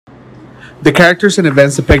The characters and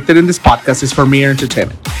events depicted in this podcast is for mere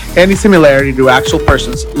entertainment. Any similarity to actual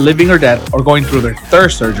persons, living or dead, or going through their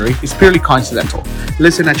third surgery is purely coincidental.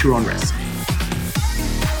 Listen at your own risk.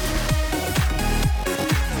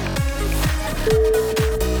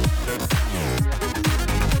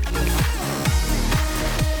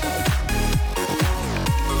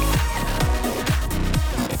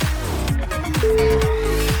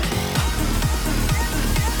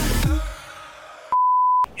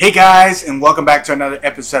 Hey guys, and welcome back to another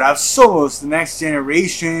episode of Solos, the Next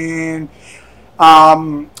Generation.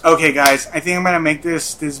 Okay guys, I think I'm gonna make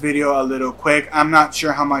this video a little quick. I'm not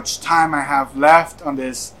sure how much time I have left on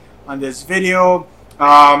this video.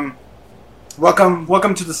 Welcome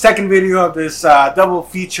to the second video of this double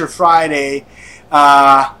feature Friday.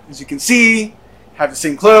 As you can see, have the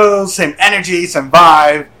same clothes, same energy, same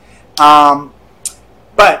vibe. But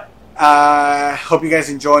hope you guys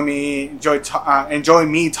enjoy me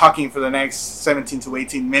talking for the next 17 to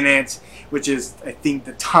 18 minutes, which is, I think,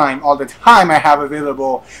 all the time I have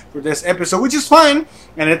available for this episode, which is fine,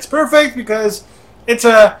 and it's perfect because it's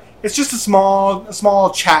just a small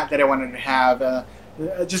chat that I wanted to have,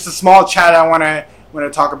 just a small chat I want to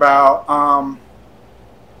talk about.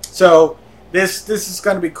 So this is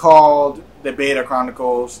going to be called the Beta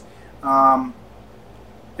Chronicles.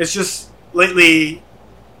 It's just lately,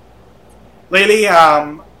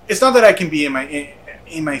 it's not that I can be in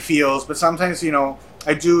my feels, but sometimes,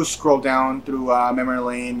 I do scroll down through memory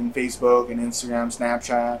lane and Facebook and Instagram,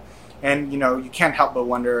 Snapchat, and you can't help but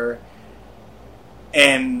wonder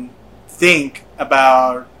and think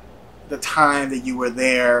about the time that you were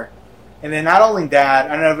there. And then not only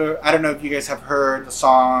that, I don't know if you guys have heard the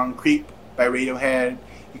song "Creep" by Radiohead.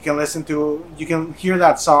 You can hear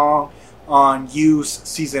that song on Use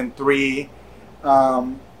Season 3.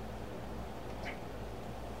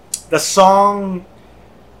 The song,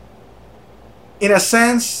 in a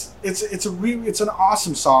sense, it's an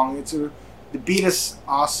awesome song. The beat is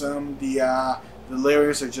awesome. The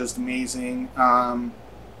lyrics are just amazing. And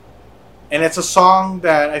it's a song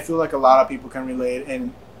that I feel like a lot of people can relate.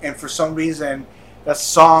 And for some reason, that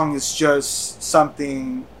song is just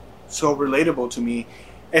something so relatable to me.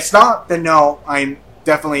 It's not that, no, I'm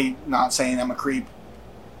definitely not saying I'm a creep,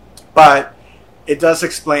 but it does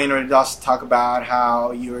explain, or it does talk about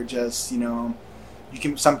how you're just, you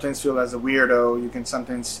can sometimes feel as a weirdo. You can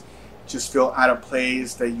sometimes just feel out of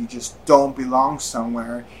place, that you just don't belong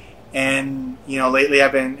somewhere. And lately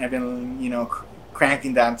I've been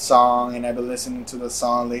cranking that song, and I've been listening to the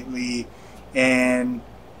song lately, and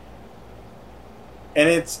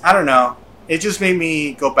it's, I don't know, it just made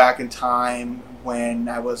me go back in time when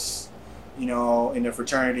I was in a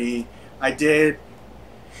fraternity. I did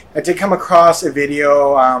come across a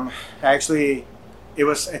video. Actually, it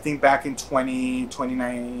was, I think, back in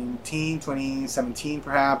 2019, 2017,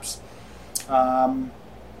 perhaps.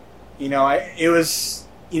 It was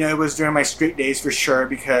during my street days for sure,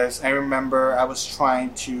 because I remember I was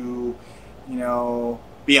trying to,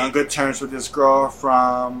 be on good terms with this girl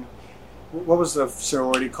from, what was the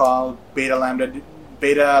sorority called? Beta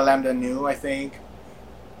Lambda Nu, I think,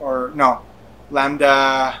 or no,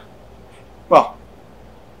 Lambda. Well.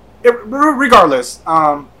 Regardless,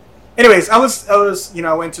 anyways, I was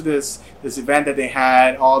I went to this event that they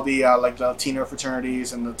had. All the like Latino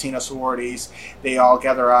fraternities and Latino sororities, they all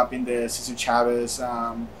gather up in the Cesar Chavez,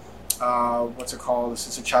 what's it called, the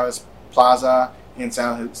Cesar Chavez Plaza in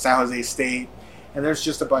San Jose State, and there's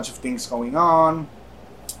just a bunch of things going on.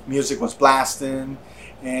 Music was blasting,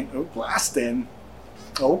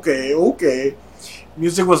 okay.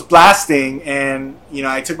 Music was blasting, and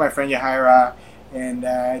I took my friend Yahaira. And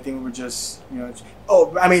I think we were just,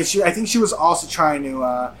 I think she was also trying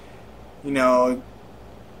to,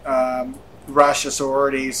 rush a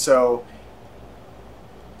sorority. So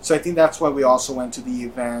I think that's why we also went to the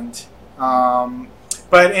event. But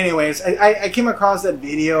anyways, I came across that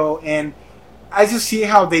video, and I just see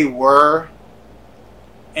how they were.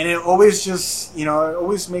 And it always just, it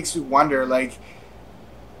always makes me wonder, like,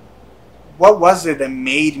 what was it that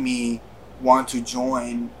made me want to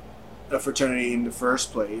join a fraternity in the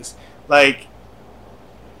first place? Like,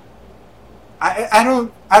 I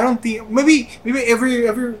don't think, maybe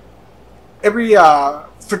every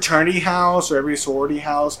fraternity house or every sorority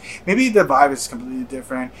house, maybe the vibe is completely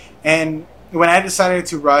different. And when I decided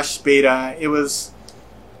to rush Beta, it was,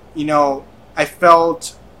 I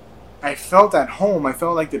felt at home. I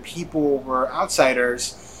felt like the people were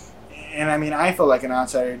outsiders, and I felt like an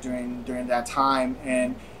outsider during that time,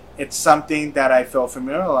 and it's something that I felt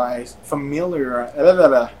familiar.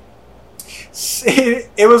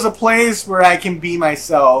 It was a place where I can be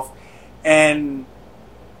myself, and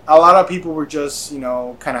a lot of people were just,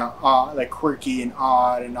 kind of like quirky and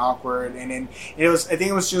odd and awkward, and then I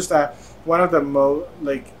think it was just one of the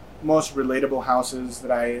most relatable houses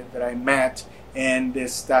that I met, and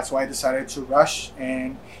that's why I decided to rush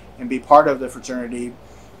and be part of the fraternity.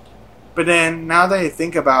 But then now that I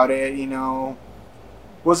think about it,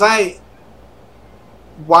 was I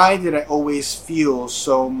why did I always feel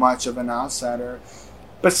so much of an outsider?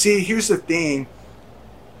 But see, here's the thing.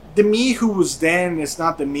 The me who was then is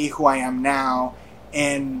not the me who I am now.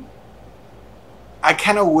 And I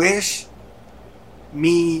kind of wish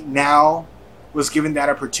me now was given that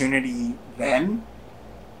opportunity then.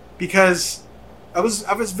 Because I was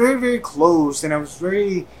very, very closed, and I was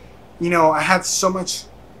very, I had so much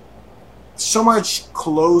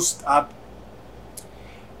closed up.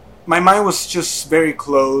 My mind was just very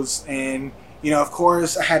closed, and of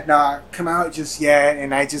course I had not come out just yet,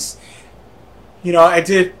 and I just, I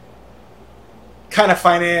did kind of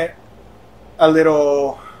find it a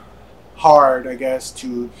little hard, I guess,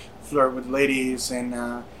 to flirt with ladies and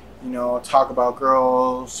talk about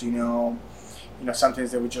girls.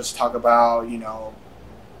 Sometimes they would just talk about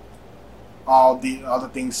all the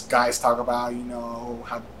things guys talk about.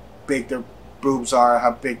 How big their boobs are,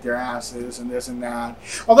 how big their ass is, and this and that.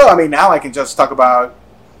 Although, I mean, now I can just talk about,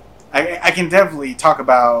 I can definitely talk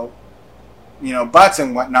about, butts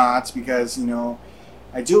and whatnots, because,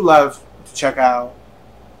 I do love to check out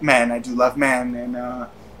men. I do love men, and I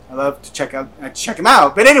love to check them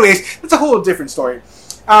out. But anyways, that's a whole different story.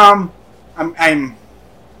 I'm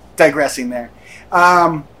digressing there.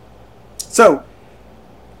 So,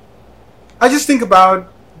 I just think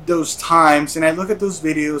about those times, and I look at those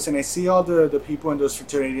videos, and I see all the people in those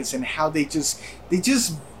fraternities and how they just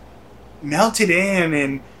melted in,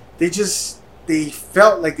 and they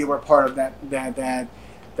felt like they were part of that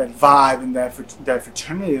vibe and that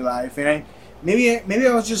fraternity life. And maybe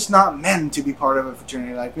I was just not meant to be part of a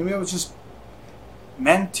fraternity life. Maybe I was just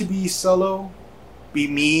meant to be solo, be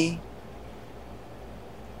me.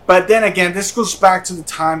 But then again, this goes back to the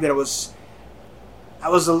time that I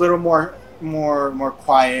was a little more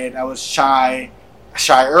quiet. I was shyer.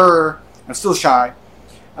 I'm still shy.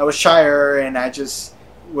 I was shyer, and I just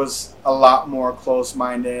was a lot more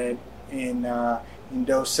close-minded in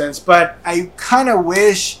those sense. But I kind of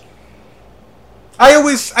wish. I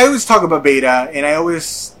always talk about beta, and I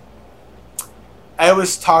always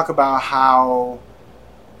talk about how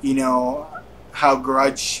how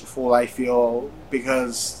grudgeful I feel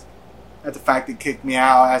because at the fact they kicked me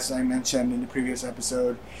out, as I mentioned in the previous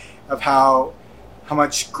episode, of how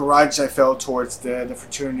much grudge I felt towards the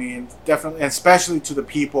fraternity, and definitely, especially to the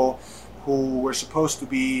people who were supposed to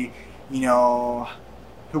be,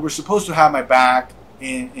 who were supposed to have my back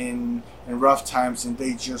in rough times, and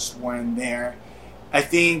they just weren't there. I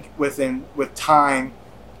think with time,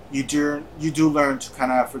 you do learn to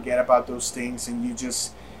kind of forget about those things, and you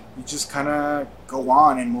just kind of go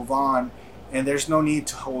on and move on, and there's no need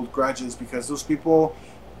to hold grudges, because those people.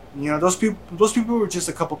 Those people were just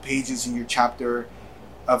a couple pages in your chapter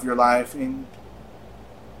of your life, and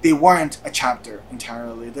they weren't a chapter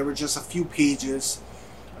entirely. They were just a few pages,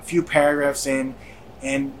 a few paragraphs in,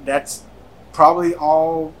 and that's probably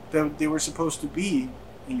all that they were supposed to be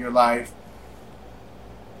in your life.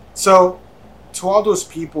 So, to all those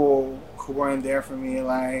people who weren't there for me,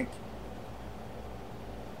 like,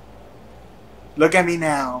 look at me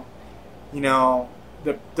now,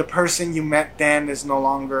 The person you met then is no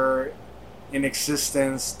longer in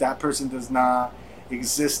existence. That person does not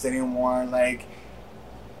exist anymore. Like,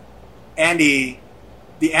 Andy,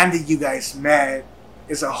 the Andy you guys met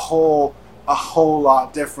is a whole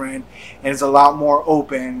lot different, and it's a lot more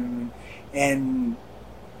open and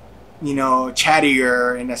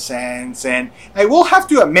chattier in a sense. And I will have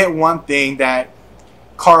to admit one thing that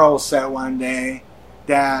Carl said one day,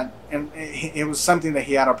 and it was something that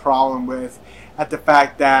he had a problem with, at the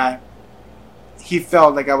fact that he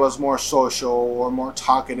felt like I was more social or more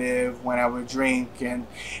talkative when I would drink, and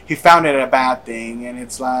he found it a bad thing. And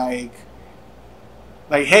it's like,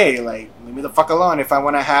 hey, leave me the fuck alone. If I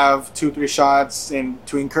want to have 2-3 shots and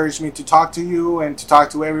to encourage me to talk to you and to talk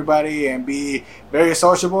to everybody and be very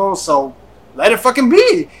sociable, so let it fucking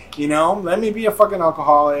be. Let me be a fucking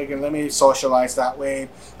alcoholic and let me socialize that way.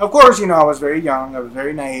 Of course, I was very young, I was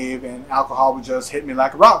very naive, and alcohol would just hit me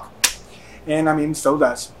like a rock. And I mean, still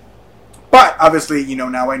does. But obviously,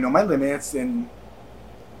 now I know my limits,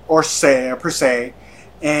 per se.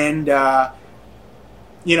 And I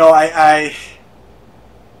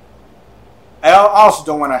also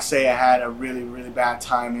don't want to say I had a really, really bad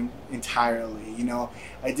time entirely.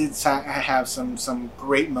 I did have some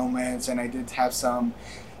great moments, and I did have some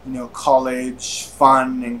college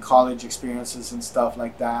fun and college experiences and stuff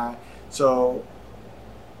like that. So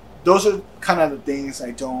those are kind of the things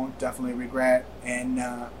I don't definitely regret. And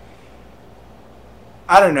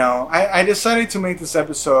I don't know. I decided to make this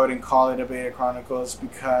episode and call it a Beta Chronicles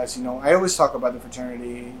because, I always talk about the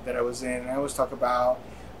fraternity that I was in. And I always talk about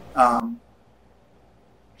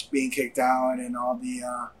being kicked out and all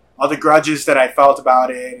the grudges that I felt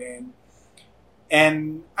about it.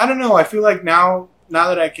 And I don't know. I feel like now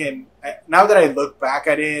that I look back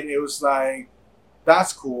at it, it was like,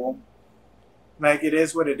 that's cool. Like, it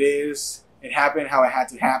is what it is. It happened how it had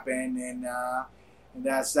to happen. And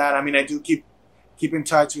that's that. I mean, I do keep in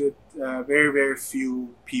touch with very, very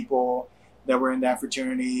few people that were in that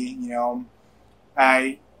fraternity.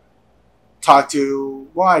 I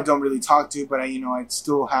don't really talk to, but I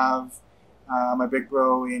still have my big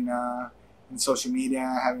bro in social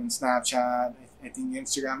media, having Snapchat, I think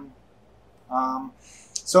Instagram.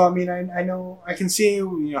 So I mean, I know, I can see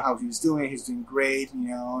how he's doing. He's doing great,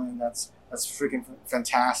 and that's freaking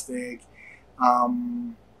fantastic.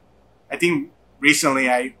 I think recently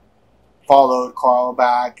I followed Carl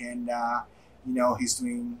back, and he's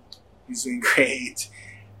doing great,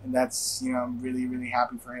 and that's I'm really, really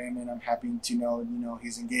happy for him, and I'm happy to know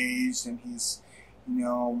he's engaged and he's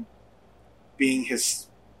being his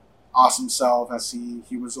awesome self as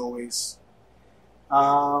he was always.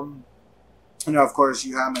 Of course,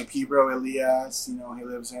 you have my P-bro Elias. He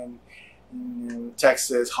lives in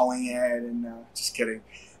Texas, hoeing it, and just kidding.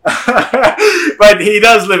 But he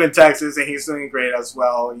does live in Texas, and he's doing great as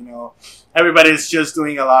well. Everybody's just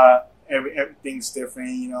doing a lot of everything's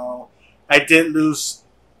different. I did lose,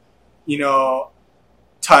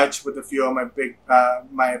 touch with a few of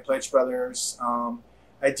my pledge brothers.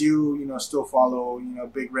 I do, still follow,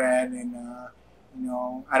 Big Red, and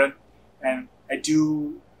I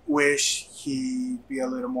do wish he'd be a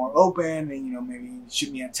little more open and, maybe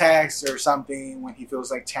shoot me a text or something when he feels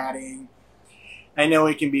like chatting. I know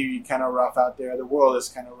it can be kind of rough out there. The world is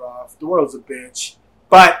kind of rough. The world's a bitch.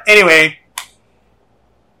 But anyway,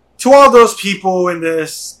 to all those people in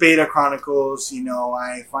this Beta Chronicles,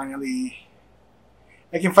 I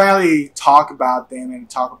can finally talk about them and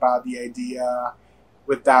talk about the idea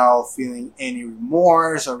without feeling any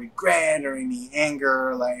remorse or regret or any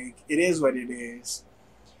anger. Like, it is what it is.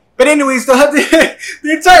 But anyways, the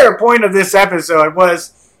entire point of this episode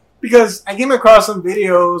was because I came across some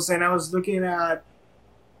videos and I was looking at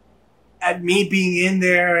me being in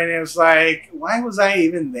there, and it was like, why was I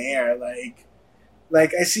even there? Like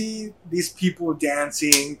I see these people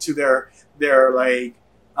dancing to their their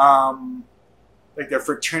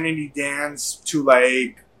fraternity dance to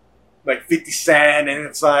like 50 Cent, and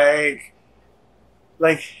it's like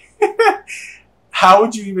how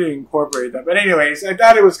would you even incorporate that? But anyways, I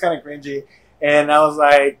thought it was kind of cringy, and I was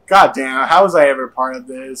like, God damn, how was I ever part of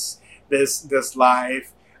this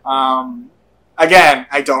life? Again,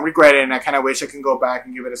 I don't regret it, and I kind of wish I can go back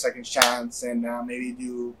and give it a second chance, and make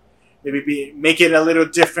it a little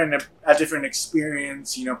different, a different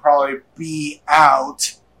experience. Probably be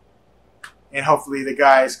out, and hopefully the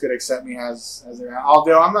guys could accept me as they're at.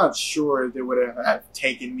 Although I'm not sure they would have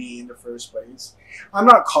taken me in the first place. I'm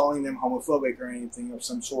not calling them homophobic or anything of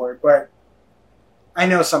some sort, but I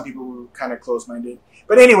know some people were kind of close-minded.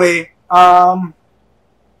 But anyway, I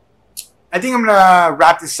think I'm gonna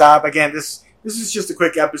wrap this up. Again, this is just a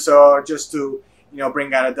quick episode, just to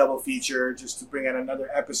bring out a double feature, just to bring out another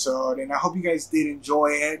episode. And I hope you guys did enjoy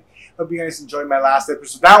it. Hope you guys enjoyed my last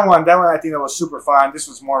episode. That one, I think that was super fun. This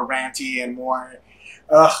was more ranty and more.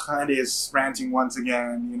 Andy is ranting once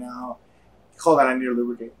again. Hold on, I need to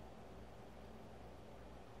lubricate.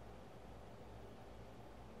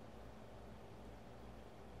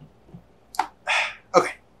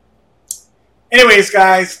 Okay. Anyways,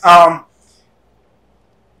 guys, I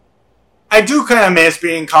do kind of miss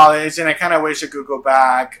being in college, and I kind of wish I could go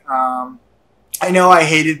back. I know I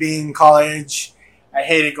hated being in college. I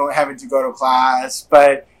hated having to go to class,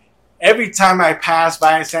 but every time I pass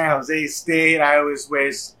by San Jose State, I always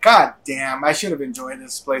wish, God damn, I should have enjoyed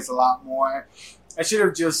this place a lot more. I should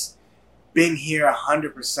have just been here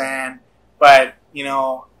 100%. But,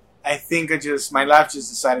 I think my life just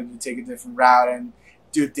decided to take a different route and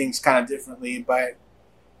do things kind of differently. But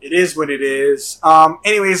it is what it is.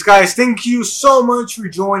 Anyways, guys, thank you so much for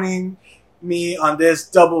joining me on this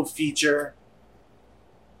double feature.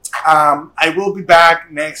 I will be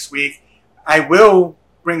back next week. I will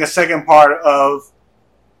bring a second part of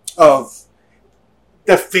the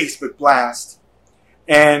Facebook blast,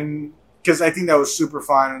 and because I think that was super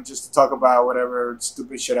fun, and just to talk about whatever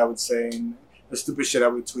stupid shit I would say and the stupid shit I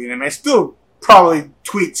would tweet, and I still probably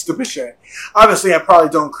tweet stupid shit. Obviously, I probably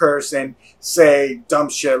don't curse and say dumb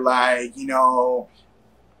shit like, freaking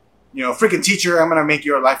teacher, I'm gonna make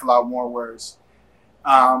your life a lot more worse.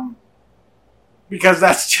 Because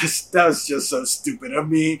that was just so stupid of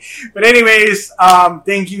me. But anyways,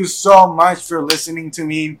 thank you so much for listening to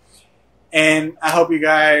me. And I hope you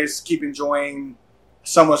guys keep enjoying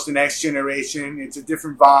Somos the Next Generation. It's a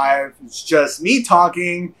different vibe. It's just me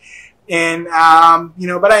talking. And,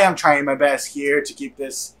 but I am trying my best here to keep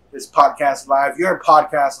this podcast alive. Your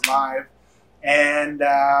podcast alive. And,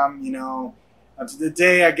 until the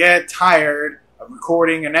day I get tired of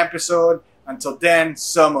recording an episode, until then,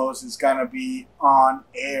 Somos is going to be on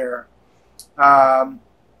air.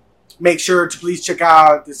 Make sure to please check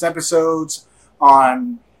out these episodes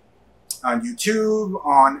on YouTube,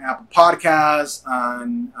 on Apple Podcasts,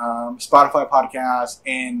 on Spotify Podcasts,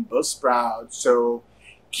 and Buzzsprout. So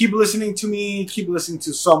keep listening to me. Keep listening to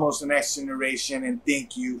Somos the Next Generation. And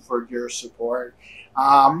thank you for your support.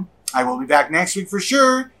 I will be back next week for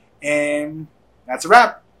sure. And that's a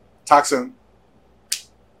wrap. Talk soon.